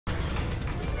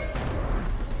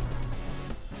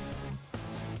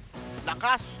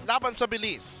Lakas laban sa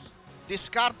bilis.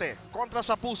 Diskarte kontra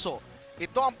sa puso.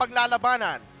 Ito ang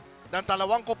paglalabanan ng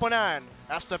dalawang koponan.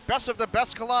 As the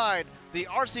best collide, the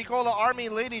RC Cola Army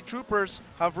Lady Troopers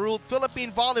have ruled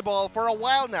Philippine volleyball for a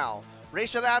while now.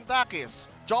 Rachel Antakis,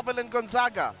 Jovelyn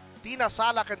Gonzaga, Tina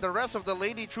Salak, and the rest of the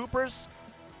Lady Troopers,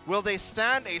 will they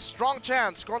stand a strong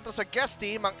chance kontra sa guest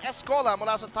team, ang Escola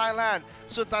mula sa Thailand?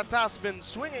 Sutanta has been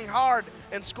swinging hard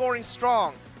and scoring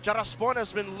strong. Jaraspon has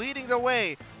been leading the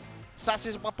way.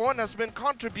 Sasipapon has been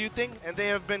contributing, and they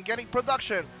have been getting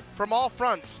production from all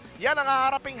fronts. Yan ang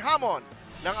haharaping hamon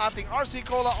ng ating RC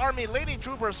Cola Army Lady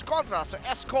Troopers kontra sa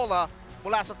Escola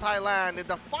mula sa Thailand in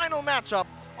the final matchup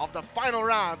of the final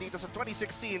round dito sa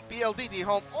 2016 PLDT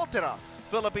Home Ultra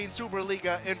Philippine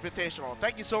SuperLiga Invitational.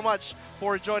 Thank you so much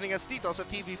for joining us dito sa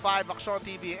TV5, Action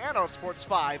TV, and our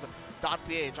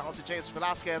Sports5.ph. Ako si James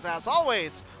Velasquez, as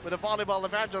always, with the volleyball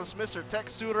evangelist, Mr.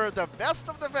 Tex Suter, the best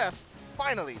of the best,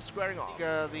 finally squaring off.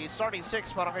 The starting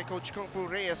six para kay Coach Kung Fu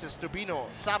Reyes is Tubino,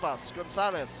 Sabas,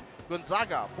 Gonzalez,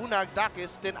 Gonzaga, Bunag,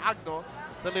 Dakis, then Agno,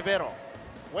 the libero.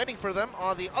 Waiting for them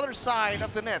on the other side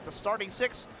of the net. The starting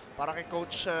six para kay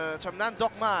Coach Chamnan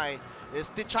Dokmay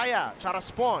is Tichaya,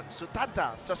 Charaspon,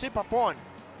 Sutanta, Sasipapon,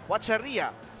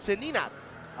 Wacharia, Seninat,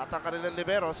 at ang kanilang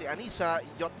libero si Anisa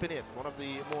Yotpinit, one of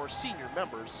the more senior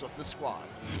members of the squad.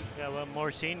 Yeah, well,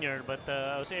 more senior, but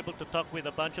I was able to talk with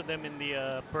a bunch of them in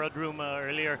the prod room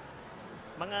earlier.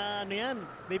 Mga ano yan,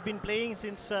 they've been playing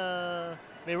since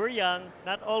they were young,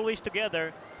 not always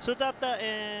together. Sutata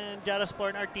and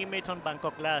Jarasporn are teammates on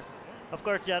Bangkok Glass. Of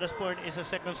course, Jarasporn is a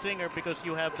second stringer because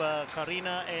you have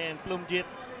Karina and Plumjit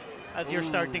as your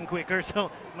starting quicker, so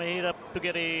mahirap to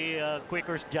get a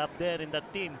quicker's job there in that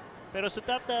team. Pero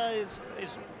Sutata is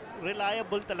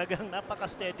reliable talagang,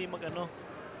 napaka-steady magano.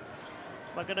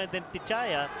 Maganda din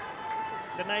Tichaya.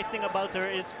 The nice thing about her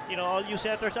is, you know, all you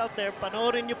setters out there,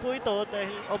 panoorin niyo po ito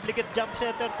dahil obligate jump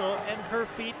setter to and her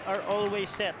feet are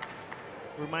always set.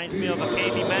 Reminds me of a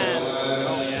Katie Man.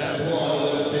 Oh yeah.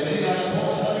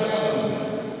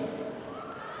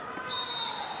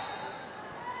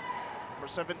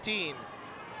 Number 17,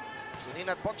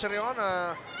 Seninat Pocherion,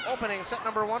 opening set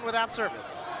number 1 without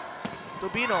service.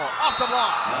 Tubino off the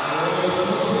block.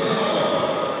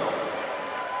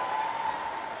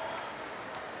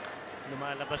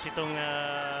 Lumalabas itong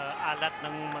alat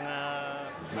ng mga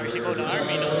RC Cola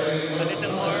Army, no? A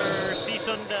little more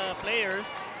seasoned players.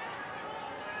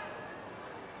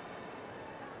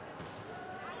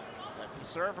 Lefty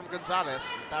serve from Gonzalez.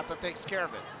 Tata takes care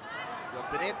of it.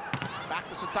 Yopinit, back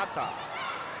to Sutanta.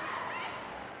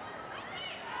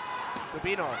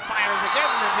 Tubino fires again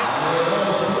and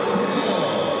hits.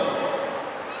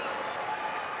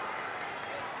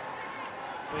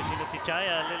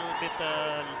 Tichaya a little bit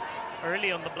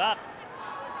early on the block.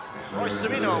 Royce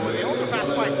Tubino with the ultra fast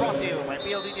spike brought to you by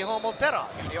PLDT Home Ultra.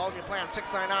 Get the all-new plan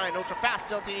 699 ultra fast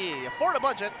LTE. Afford a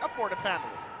budget, afford a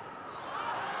family.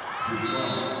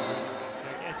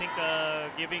 I think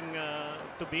giving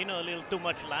Tubino a little too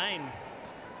much line.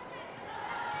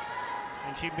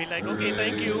 And she'd be like, okay,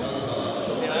 thank you.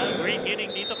 Yeah, great hitting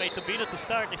dito kay Tubino to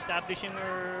start, establishing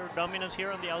her dominance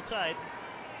here on the outside.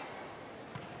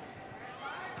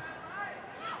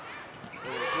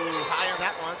 Too high on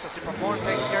that one, so Sipapon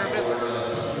takes care of business.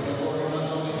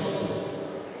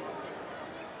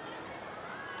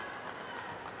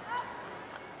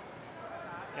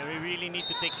 And we really need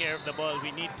to take care of the ball. We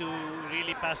need to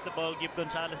really pass the ball, give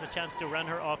Gonzalez a chance to run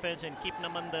her offense and keep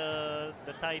naman the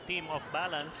Thai team off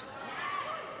balance.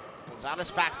 Gonzalez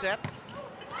back set.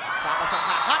 Sabas ang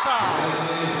hahata.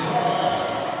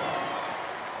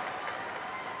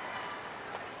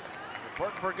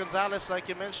 Important for Gonzalez, like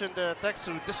you mentioned, Tex,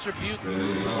 to distribute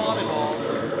the volleyball.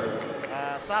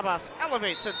 Sabas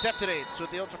elevates and detonates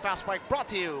with the ultra fast spike brought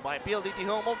to you by PLDT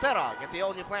Home Ultra. Get the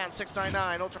all-new plan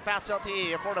 699 ultra fast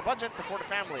LTE. Afford a budget, afford a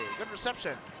family. Good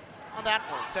reception on that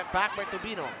one. Sent back by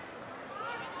Tubino.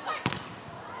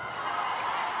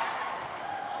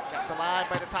 Kept alive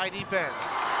by the Thai defense.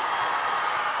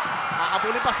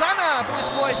 Makabuli pa sana.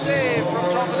 Police boy save from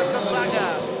Jovelyn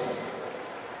Gonzaga.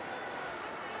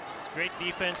 Great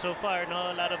defense so far,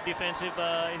 no? A lot of defensive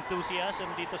enthusiasm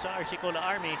dito sa RC Cola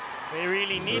Army. They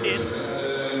really need it.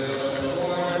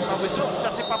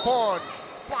 Sasipapon,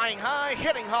 flying high,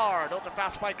 hitting hard. Ultra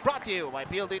fast spike brought to you by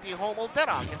PLDT Home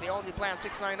Ultra. Get the all-new plan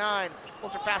 699.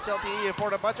 Ultra fast LTE,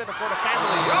 afford a budget, afford a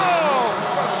family. Oh!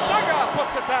 Gonzaga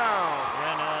puts it down.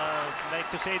 And I'd like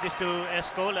to say this to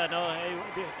Escola, no? Hey,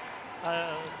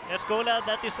 Escola,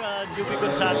 that is Juby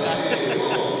Gonzaga.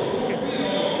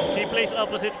 She plays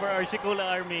opposite for RC Cola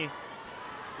Army.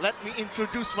 Let me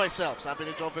introduce myself, sabi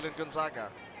ni Jovelyn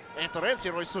Gonzaga. Ito rin si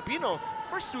Roy Subino.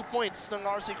 First 2 points ng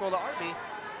RC Cola Army.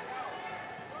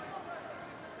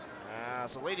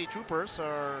 As the Lady Troopers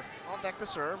are on deck to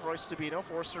serve. Roy Subino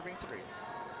for serving 3.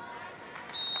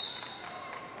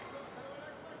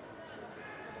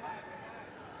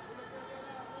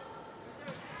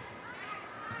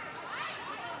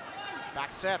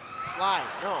 Back set, slide,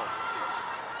 no.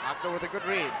 Agdo with a good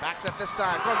read. Back set this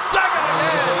time. Gonzaga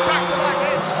again! Back-to-back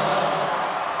hits!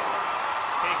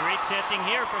 Okay, great setting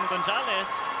here from Gonzalez.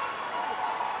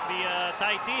 The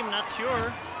Thai team, not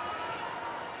sure.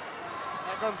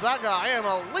 And Gonzaga, I am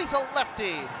a lethal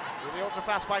lefty. With the ultra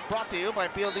fast bike brought to you by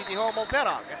PLDT Home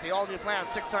Altera. Get the all-new plan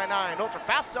 699 ultra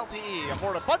fast LTE.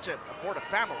 Afford a budget, afford a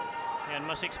family. Yan,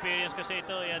 mas experience kasi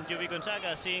ito. Yan, Juvie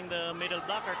Gonzaga seeing the middle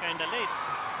blocker kinda late.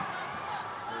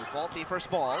 Faulty first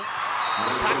ball.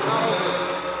 Attack not over.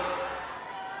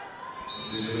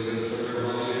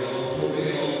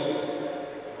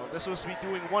 Well, this must be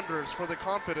doing wonders for the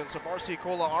confidence of RC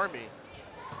Cola Army.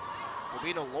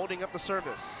 Rubino loading up the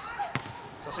service.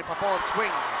 Sasi Papon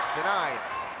swings, denied.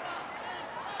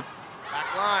 Back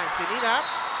line, Sinina.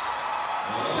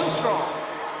 Too strong.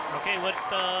 Okay,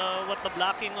 what the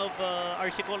blocking of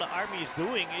RC Cola Army is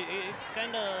doing, it's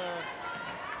kind of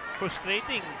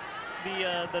frustrating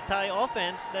the Thai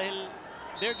offense dahil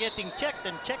they're getting checked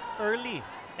early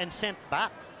and sent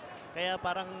back. Kaya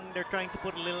parang they're trying to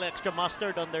put a little extra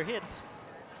mustard on their hits.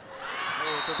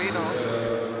 Oh, Rubino.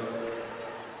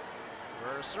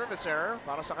 Service error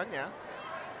para sa kanya.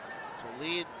 So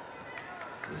lead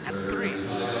at 3. And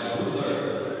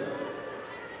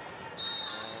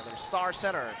their star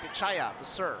center, Tichaya, to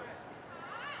serve.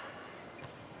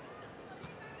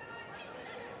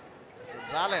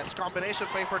 Gonzalez, combination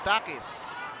play for Dakis.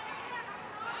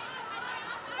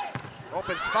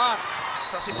 Open spot.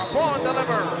 Sasi Papon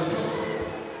delivers.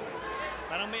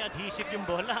 Parang may adhesive yung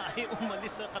bola. Ay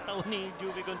umalis sa katawan ni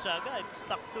Juvie Gonzaga. It's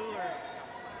stuck to her.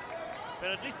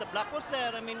 Pero at least the block was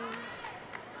there. I mean,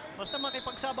 basta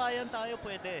makipagsabayan tayo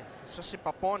pwede. Sasi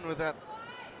Papon with that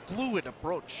fluid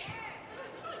approach.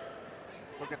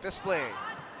 Look at this play.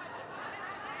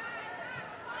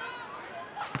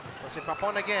 Sasi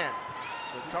Papon again.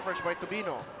 Good coverage by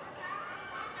Tubino.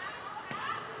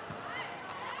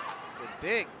 Good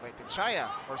dig by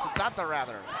Tichaya, or Sitata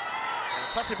rather. And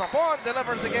Sasi Papon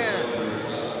delivers again.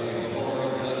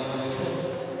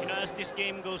 You know, as this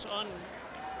game goes on,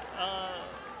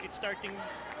 it's starting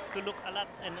to look a lot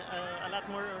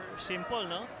more simple,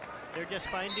 no? They're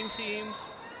just finding seams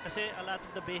kasi a lot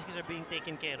of the basics are being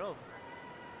taken care of.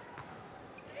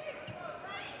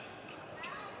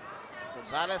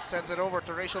 Gonzalez sends it over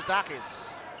to Rachel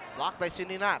Dakis. Blocked by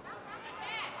Sininat.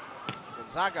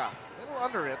 Gonzaga, a little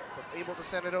under it, but able to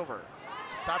send it over.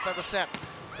 Tata the set.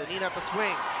 Sininat the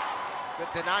swing. Good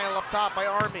denial up top by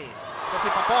Army. Sasi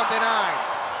Papon denied.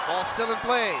 Ball still in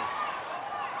play.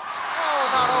 Oh,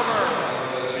 not over.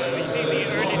 We see the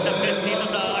early success dito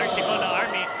sa RC Cola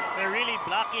Army. They're really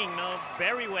blocking, no,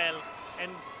 very well. And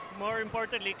more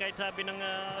importantly, kahit sabi ng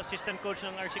assistant coach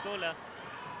ng RC Cola,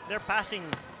 they're passing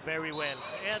very well.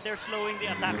 Yeah, they're slowing the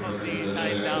attack of the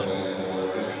Thais down.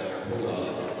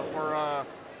 But for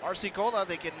RC Cola,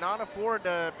 they cannot afford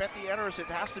petty errors. It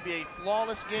has to be a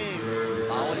flawless game.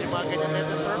 Bawal yung mga ganyan net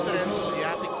interference. You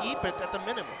have to keep it at the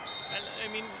minimum. And, I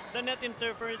mean, the net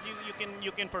interference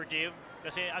you can forgive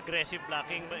kasi aggressive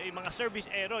blocking. But yung mga service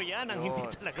error, yan ang hindi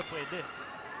talaga pwede.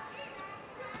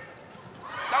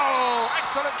 Oh,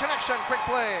 excellent connection, quick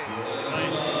play.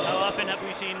 Right. How often have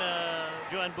we seen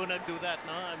Joan Bunag do that,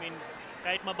 no? I mean,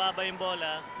 kahit mababa yung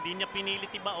bola, hindi niya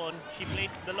pinilit ibaon, she played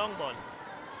the long ball.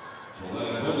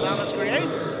 Gonzalez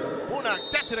creates, Bunag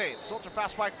detonates. Ultra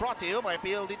fast bike brought to you by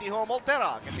PLDT Home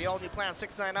Altera. Get the all-new plan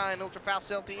 699 ultra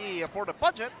fast LTE. Afford a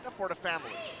budget, afford a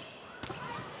family.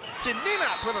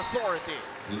 Sininat with authority.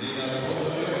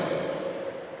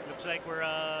 Looks like we're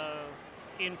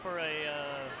in for a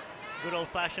good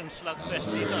old-fashioned slugfest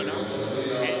dito, no?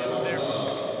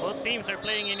 Both teams are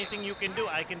playing anything you can do.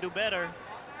 I can do better.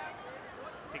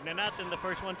 Tignan natin, the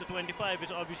first one to 25 is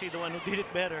obviously the one who did it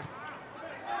better.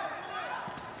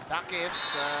 Dakis,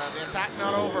 the attack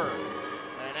not over.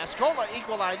 And Escola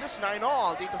equalizes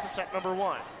 9-all dito sa set number 1.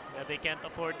 Yeah, they can't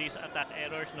afford these attack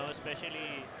errors, no?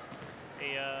 Especially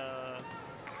a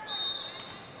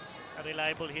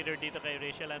reliable hitter dito kay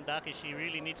Rachel Dakis. She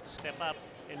really needs to step up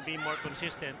and be more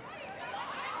consistent.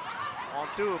 On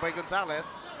 2 by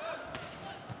Gonzalez.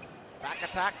 Back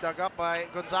attack dug up by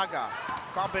Gonzaga.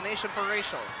 Combination for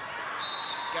Rachel.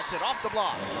 Gets it off the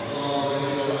block.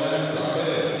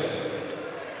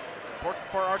 Important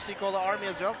for RC Cola Army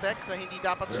as well. Text na hindi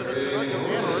dapat sunod-sunod yung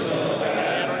error.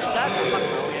 Error ni Saga.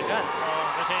 Pag-uwi agad.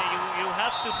 Kasi you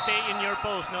have to stay in your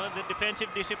post. No, the defensive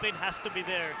discipline has to be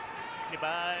there.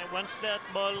 Diba? Once that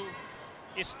ball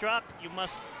is struck, you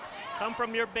must come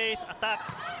from your base, attack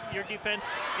your defense.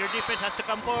 Your defense has to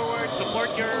come forward,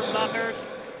 support your blockers.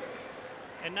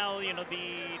 And now, you know,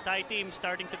 the Thai team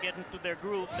starting to get into their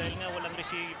groove dahil nga walang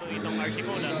resibo itong RC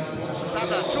Cola.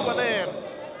 Tata Chumalin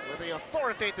with the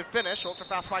authoritative finish. Ultra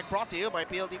Fast Spike brought to you by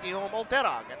PLDT Home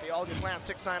Altera. Get the all-new plan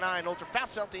 699 Ultra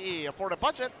Fast LTE. For the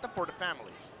budget, for the family.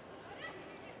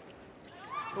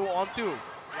 On to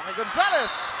Rocky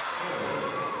Gonzalez.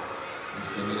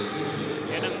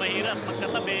 Yan ang mahirap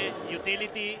magkatabi,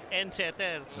 utility and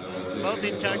setter. Both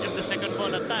in charge of the second ball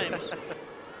at times.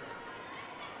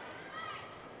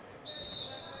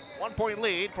 1 point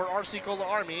lead for RC Cola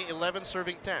Army, 11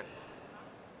 serving 10.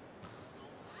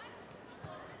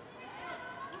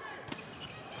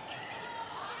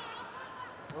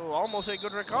 Oh, almost a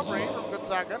good recovery from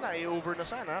Gonzaga. Na-over na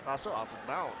sana, kaso out of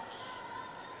bounds.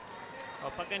 O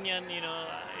pag ganyan, you know,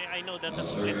 I know that's a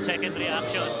split-second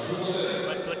reaction.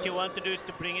 But what you want to do is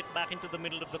to bring it back into the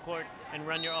middle of the court and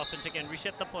run your offense again.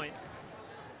 Reset the point.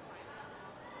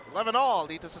 11 all,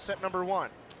 lead us to set number 1.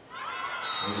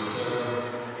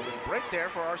 Break there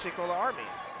for RC Cola Army.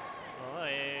 Oh,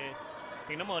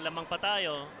 tingnan mo, lamang pa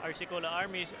tayo. RC Cola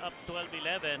Army is up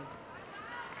 12-11.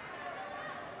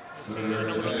 So,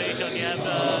 rotation, you have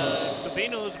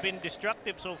Tubino, who's been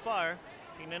destructive so far.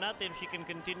 Tingnan natin if she can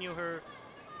continue her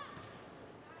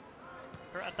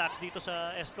attacks dito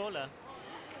sa Escola.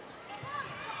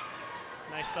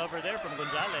 Nice cover there from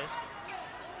Gonzalez.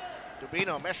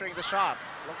 Tubino measuring the shot,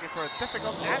 looking for a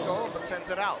difficult angle, but sends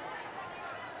it out.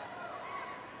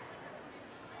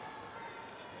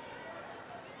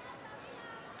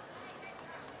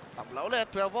 Tabla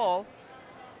ulit, 12 all.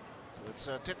 So it's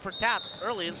a tit for tat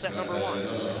early in set number 1.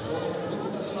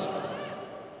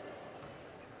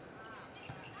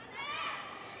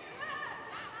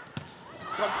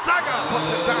 Gonzaga puts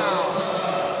it down.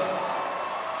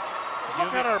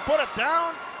 Look at her put it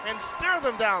down and stare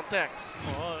them down, Tex.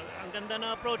 Oh, ang ganda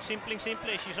na approach,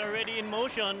 simpleng-simple. She's already in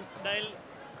motion dahil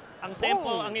ang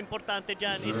tempo ang importante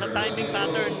dyan. It's a timing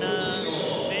pattern na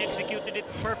they executed it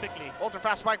perfectly. Ultra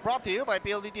Fast Spike brought to you by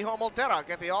PLDT Home Altera.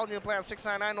 Get the all-new plan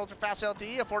 699 Ultra Fast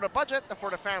LTE for the budget and for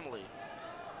the family.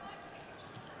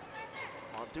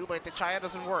 On 2 by Tichaya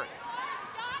doesn't work.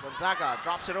 Gonzaga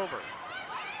drops it over.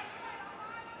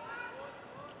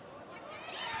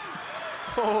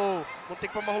 Oh, muntik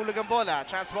pa mahulog ang bola.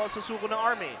 Chance ball susuko ng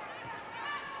Army.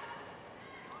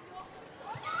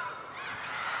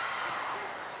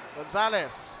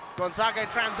 Gonzalez. Gonzaga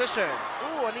in transition.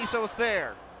 Ooh, Anissa was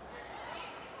there.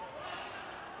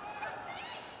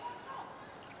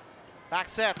 Back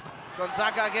set.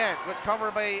 Gonzaga again. Good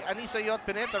cover by Anissa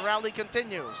Yotpinit. The rally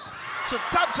continues.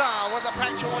 Sudata with the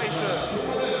punctuation.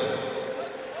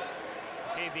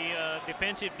 Okay, the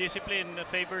defensive discipline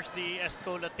favors the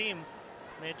Escola team.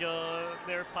 Medyo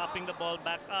they're popping the ball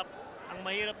back up. Ang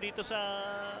mahirap dito sa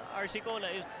RC Cola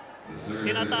is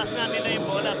tinataas nga nila yung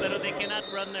bola pero they cannot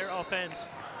run their offense.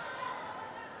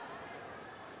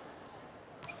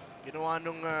 Ginawa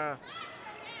nung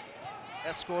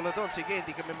Escola doon, sige,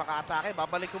 hindi kami maka-atake,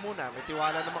 babalik ko muna. May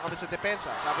tiwala naman kami sa depensa.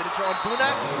 Sabi ni John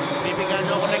Buna, bibigyan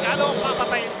niyo ako regalo,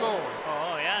 papatayin mo.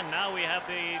 Oh, yeah, now we have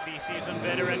the seasoned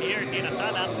veteran here, Tina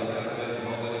Salak.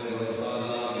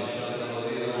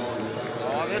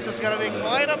 Oh, this is going to be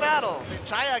quite a battle.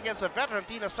 Chaya against a veteran,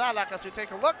 Tina Salak, as we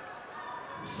take a look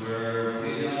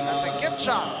at the gift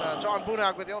shot. John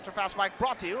Bunag with the Ultra Fast Bike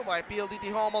brought to you by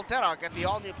PLDT Home Altera. Get the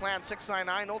all-new plan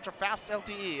 699 Ultra Fast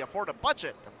LTE for the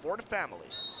budget and for the family.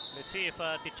 Let's see if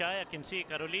Tichaya can see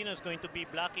Carolina is going to be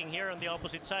blocking here on the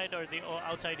opposite side or the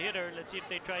outside hitter. Let's see if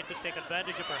they try to take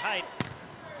advantage of her height.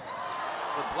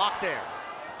 Good block there.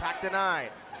 Attack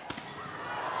denied.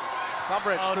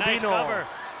 Coverage, oh, Tubino. nice cover.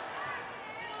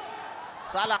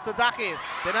 Salak to Dakis,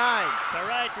 denied. All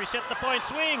right, reset the point,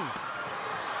 swing.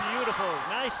 Beautiful,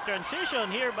 nice transition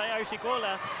here by RC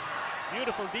Cola.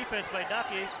 Beautiful defense by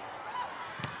Dakis.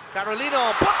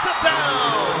 Carolino puts it down.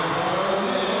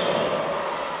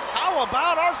 How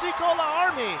about RC Cola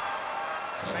Army?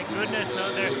 My goodness,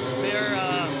 no, they're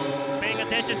paying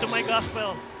attention to my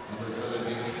gospel.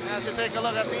 As you take a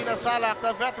look at Tina Salak,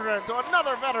 the veteran, to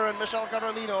another veteran, Michelle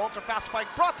Carolino. Ultra Fast Spike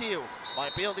brought to you by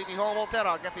PLDT Home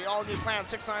Altera. Get the all-new plan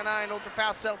 699 Ultra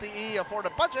Fast LTE for the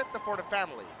budget and for the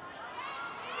family.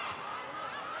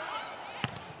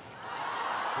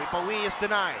 Ripawi is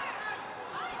denied.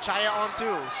 Chaya on 2,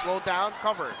 slowed down,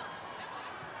 covered.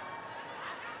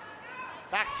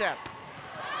 Back set.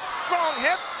 Strong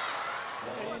hit.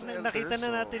 Nakita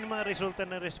na natin yung mga resulta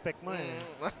ng respect mo eh.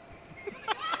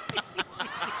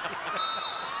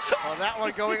 Oh, that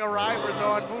one going awry for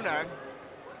Johan Bunag.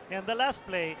 And the last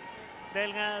play,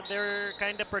 dahil nga they're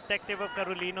kind of protective of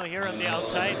Carolino here on the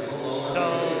outside. So,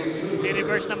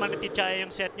 ni-reverse naman ni Tichaya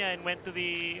yung set niya and went to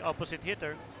the opposite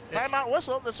hitter. Timeout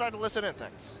whistle. Let's try to listen in.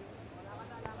 Thanks.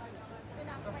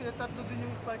 Kasi tatlo din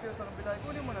yung spiker sa kabila.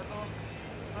 Kunin mo na to.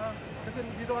 Kasi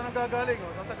dito ka nagagaling.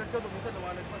 Sasagad ka doon. Minsan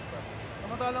lumalagpas ka.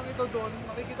 Samantalang ito doon,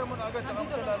 makikita mo na agad. Tsaka mo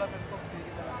siya lalagad ko.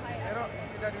 Pero,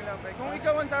 igagawin lang, pre. Kung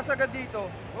ikaw ang sasagad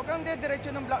dito, huwag kang dediretso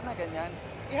ng block na ganyan.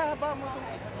 Ihaba mo itong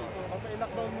isa dito. Basta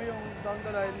i-lockdown mo yung down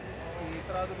the line.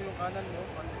 Isarado mo yung kanan mo.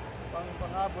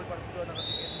 Panghabol para sa doon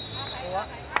nakatikit.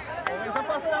 Okay, isang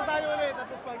paso lang tayo ulit.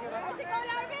 Tapos spiker.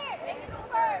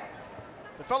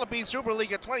 The Philippine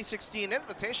SuperLiga 2016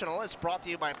 Invitational is brought to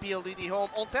you by PLDT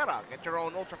Home Ultera. Get your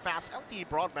own ultra-fast LTE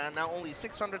broadband now only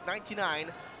 $699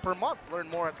 per month. Learn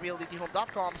more at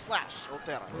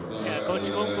pldthome.com/Ultera. Yeah, Coach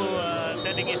Kung Fu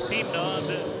telling his team, no,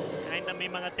 kind of may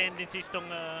mga tendencies tong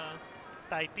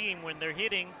Thai team when they're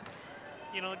hitting.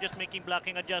 You know, just making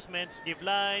blocking adjustments, give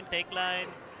line, take line.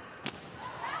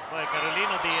 Boy,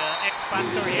 Carolino, the X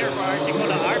factor here for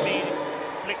Arsicola Army,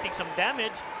 inflicting some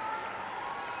damage.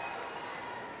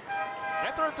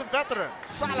 Veteran to veteran,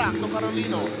 Salak to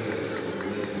Carolino.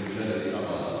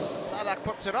 Salak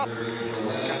puts it up.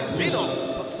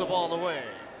 Carolino puts the ball away.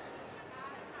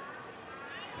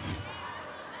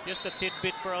 Just a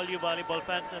tidbit for all you volleyball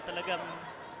fans na talagang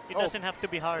it doesn't have to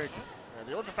be hard. And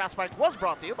the Ultra Fast Bike was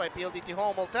brought to you by PLDT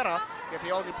Home Ultera. Get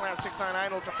the only plan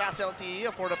 699 Ultra Fast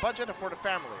LTE for the budget and for the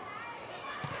family.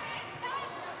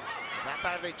 That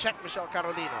time they check Michelle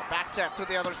Carolino. Back set to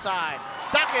the other side.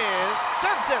 Dakis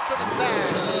sends it to the stand.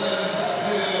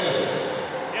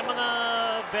 Yung mga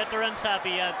veteran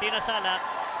sabi yan, Tina Salak,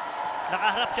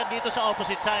 nakaharap siya dito sa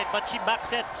opposite side but she back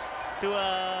sets to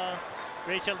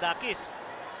Rachel Dakis.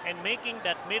 And making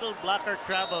that middle blocker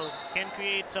travel can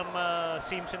create some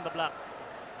seams in the block.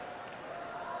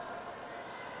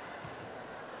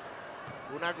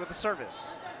 Bunag with the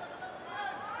service.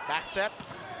 Back set.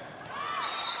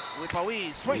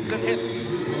 Wipawi swings and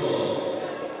hits.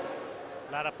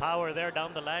 A lot of power there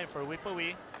down the line for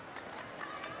Wipawi.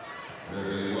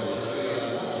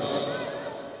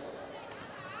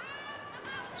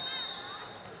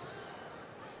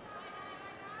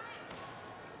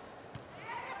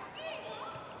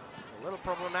 A little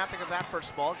problematic of that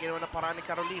first ball. Ginawa na para ni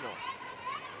Carolino.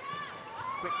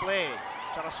 Quick play.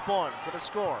 Charaspon for the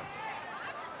score.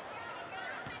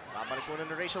 Babalik muna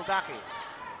ni Rachel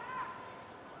Dakis.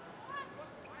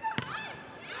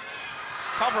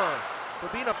 Cover.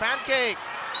 Rubino pancake.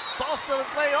 Ball still in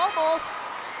play almost.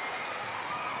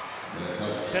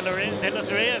 De Los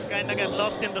Reyes kind of got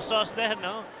lost in the sauce there,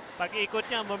 no? Pag-ikot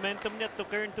niya, momentum niya to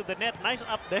turn to the net. Nice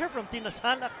up there from Tina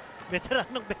Salak.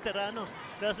 Veterano.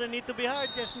 Doesn't need to be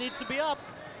hard, just needs to be up.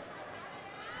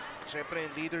 Siyempre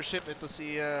in leadership ito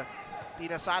si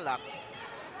Tina Salak.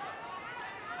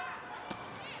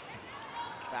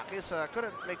 Dakis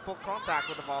couldn't make full contact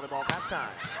with the volleyball that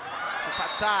time. Si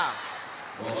Tata.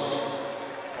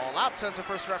 Ball out, says the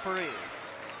first referee.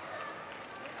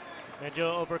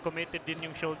 Medyo overcommitted din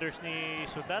yung shoulders ni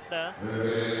Sudata.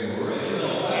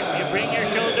 If you bring your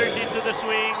shoulders into the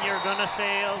swing, you're gonna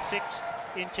sail 6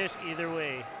 inches either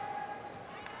way.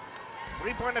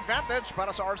 3-point advantage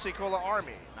para sa Arsicola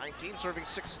Army. 19 serving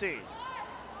 16.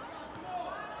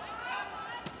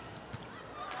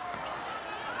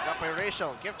 Up by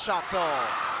Rachel, gift shot though.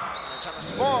 And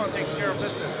Charaspon takes care of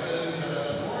business.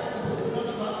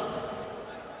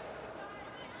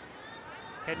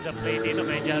 Heads up play dito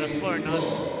kay Jaraspor, no?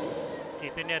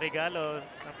 Kita niya regalo.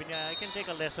 Sabi niya, I can take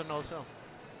a lesson also.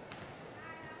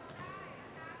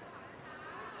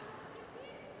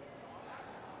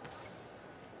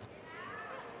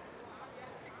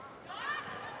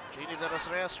 Gini De Los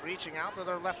Reyes reaching out with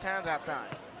her left hand that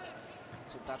time.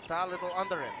 So Tata a little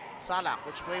under it. Salak,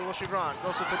 which way will she run?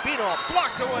 Goes to Tubino,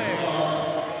 blocked away.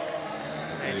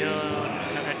 Medyo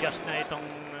nag-adjust na itong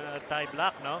tie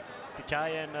block, no?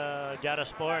 Tichaya and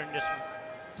Jaraspor just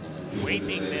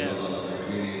waiting there.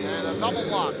 And a double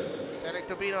block. Heading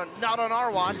Tubino not on our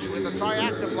watch with a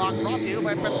Triactive block brought to you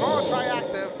by Petron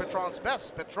Triactive. Petron's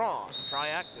best, Petron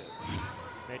Triactive.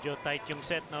 Medyo tight yung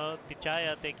set, no?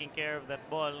 Tichaya taking care of that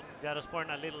ball. Jaraspor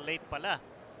a little late pala.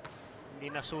 Hindi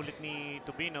nasulit ni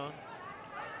Tubino.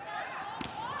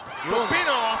 Tubino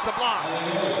off the block.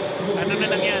 Ano na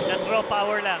lang yan? That's raw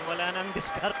power lang. Wala nang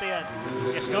diskarte yan.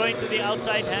 Just going to the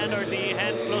outside hand or the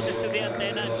hand closest to the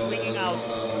antenna and swinging out.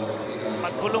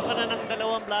 Pag kulong ka na ng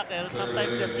dalawang blocker, sometimes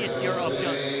that is your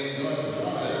option.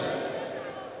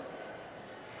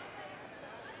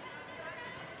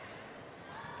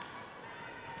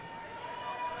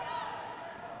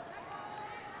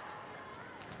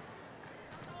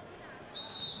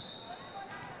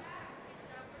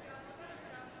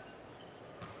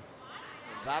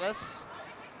 Gonzalez.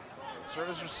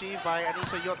 Service received by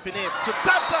Anissa Yotpinit.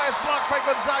 Sutanta is blocked by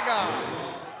Gonzaga.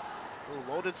 Ooh,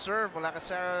 loaded serve mula kay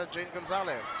Sarah Jane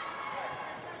Gonzalez.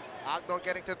 Agno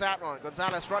getting to that one.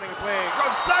 Gonzalez running a play.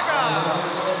 Gonzaga!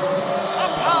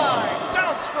 Up high,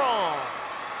 down strong.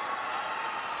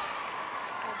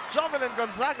 Jovelyn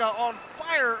Gonzaga on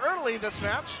fire early in this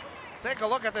match. Take a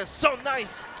look at this, so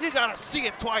nice. You gotta see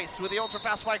it twice with the Ultra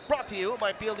Fast Bike brought to you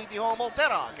by PLDT Home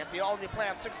Altera. Get the all-new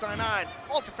plan 699.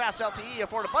 Ultra Fast LTE,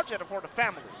 afford a budget, afford a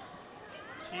family.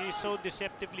 She's so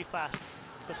deceptively fast.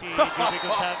 Kasi Joey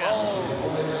Gonzaga.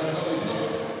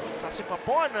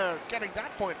 Sasipapon getting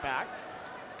that point back.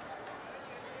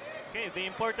 Okay, the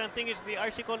important thing is the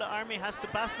RC Cola Army has to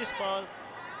pass this ball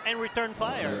and return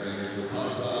fire.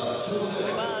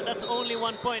 Diba? That's only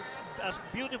 1 point. As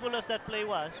beautiful as that play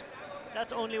was,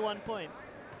 that's only 1 point.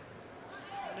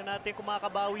 Ano natin kung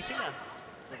makabawi sila.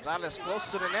 Gonzalez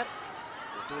close to the net.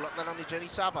 Tutulak na lang ni Jenny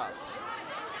Sabas.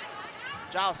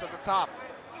 Joust at the top.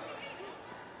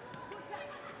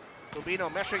 Rubino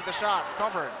measuring the shot,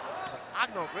 covered.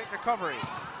 Agno, great recovery.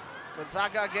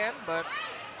 Gonzaga again, but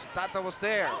Sutanta was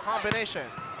there. Combination.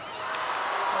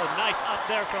 Oh, nice up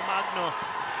there from Agno.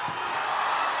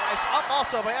 Nice up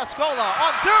also by Escola.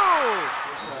 On two!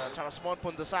 Here's Charasmon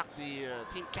Pundasak, the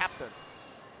team captain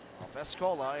of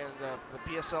Escola in the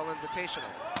PSL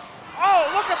Invitational.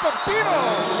 Oh, look at the Bino!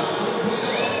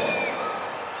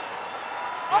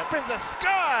 Up in the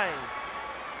sky!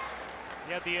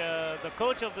 Yeah, the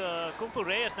coach of the Kung Fu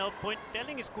Reyes now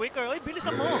telling his quicker, oy,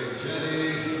 bilisan mo!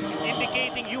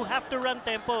 Indicating you have to run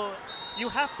tempo. You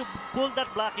have to pull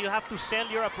that block. You have to sell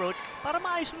your approach para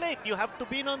ma-isolate. You have to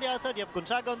be on the outside. You have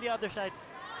Gonzaga on the other side.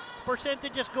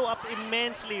 Percentages go up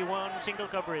immensely on single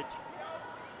coverage.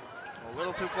 A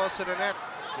little too close to the net.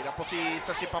 Kita po si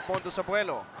Sasipapon sa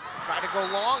Buelo. Trying to go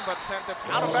long, but sent it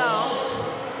out of bounds.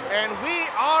 And we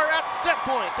are at set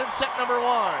point in set number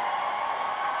 1.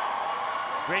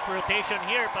 Great rotation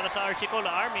here para sa RC Cola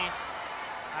Army.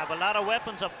 Have a lot of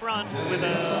weapons up front with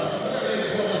the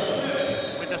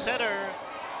setter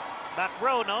back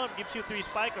row. No, it gives you 3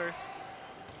 spikers.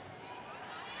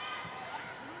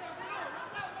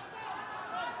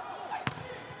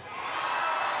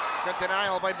 Good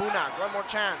denial by Bunag. One more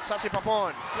chance.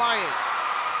 Sasipapon flying.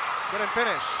 Couldn't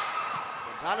finish.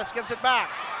 Gonzalez gives it back.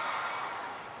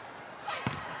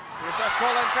 Here's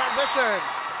Escola in transition.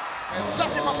 And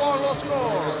Sasipapon will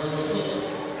score.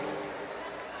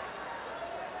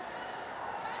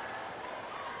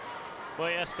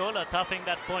 Boy, Escola toughing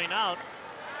that point out.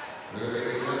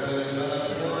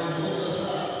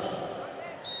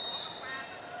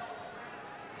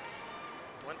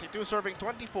 22 serving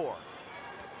 24.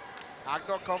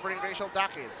 Agno covering Rachel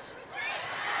Dakis.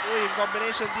 Uy, yung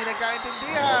combination di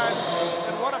nagkaintindihan.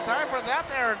 And what a time for that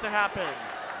error to happen.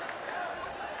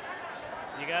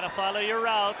 You gotta follow your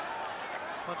route.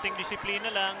 Konting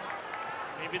disiplina lang.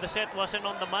 Maybe the set wasn't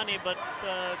on the money, but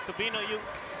Tubino,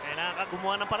 kailangan ka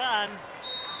gumawa ng paraan.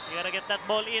 You gotta get that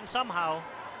ball in somehow.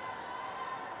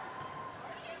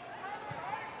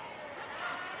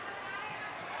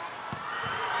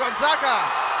 Gonzaga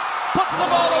puts the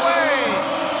ball away.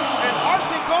 And RC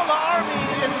Cola Army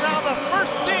is now the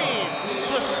first team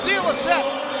to steal a set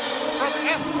from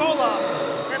Escola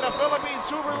in the Philippine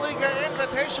SuperLiga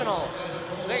Invitational.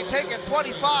 They take it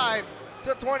 25-23.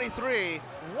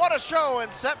 What a show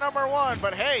in set number 1.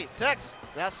 But hey, Tex,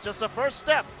 that's just the first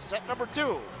step. Set number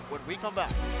 2 when we come back.